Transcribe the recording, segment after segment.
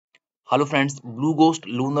Hello friends, Blue Ghost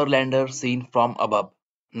lunar lander seen from above.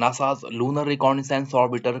 NASA's Lunar Reconnaissance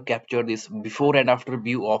Orbiter captured this before and after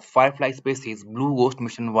view of Firefly Space's Blue Ghost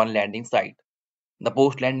Mission 1 landing site. The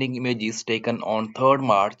post-landing images taken on 3rd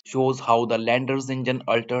March shows how the lander's engine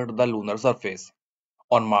altered the lunar surface.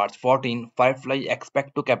 On March 14, Firefly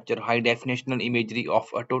expect to capture high-definition imagery of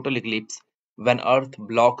a total eclipse when Earth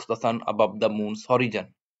blocks the sun above the moon's horizon.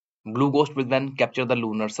 Blue Ghost will then capture the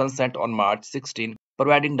lunar sunset on March 16,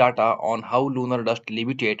 providing data on how lunar dust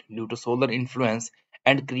levitate due to solar influence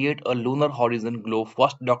and create a lunar horizon glow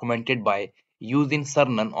first documented by using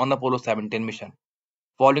CERN on Apollo 17 mission.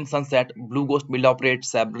 Following sunset, Blue Ghost will operate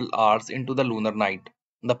several hours into the lunar night.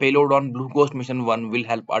 The payload on Blue Ghost Mission 1 will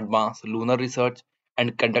help advance lunar research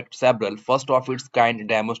and conduct several first-of-its-kind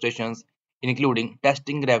demonstrations, including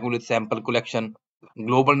testing regolith sample collection,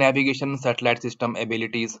 global navigation satellite system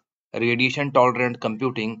abilities, radiation-tolerant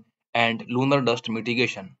computing, and lunar dust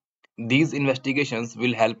mitigation. These investigations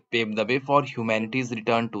will help pave the way for humanity's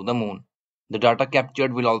return to the moon. The data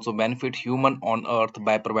captured will also benefit humans on Earth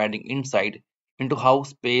by providing insight into how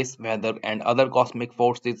space, weather, and other cosmic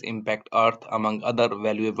forces impact Earth, among other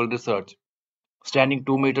valuable research. Standing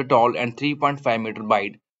 2 meter tall and 3.5 meter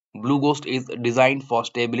wide, Blue Ghost is designed for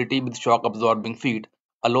stability with shock absorbing feet,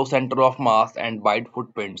 a low center of mass, and wide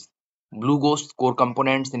footprints. Blue Ghost's core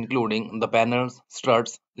components, including the panels,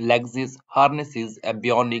 struts, legs, harnesses,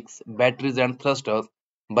 avionics, batteries, and thrusters,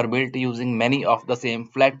 were built using many of the same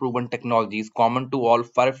flight proven technologies common to all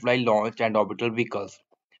Firefly launch and orbital vehicles,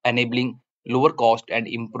 enabling lower cost and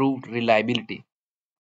improved reliability.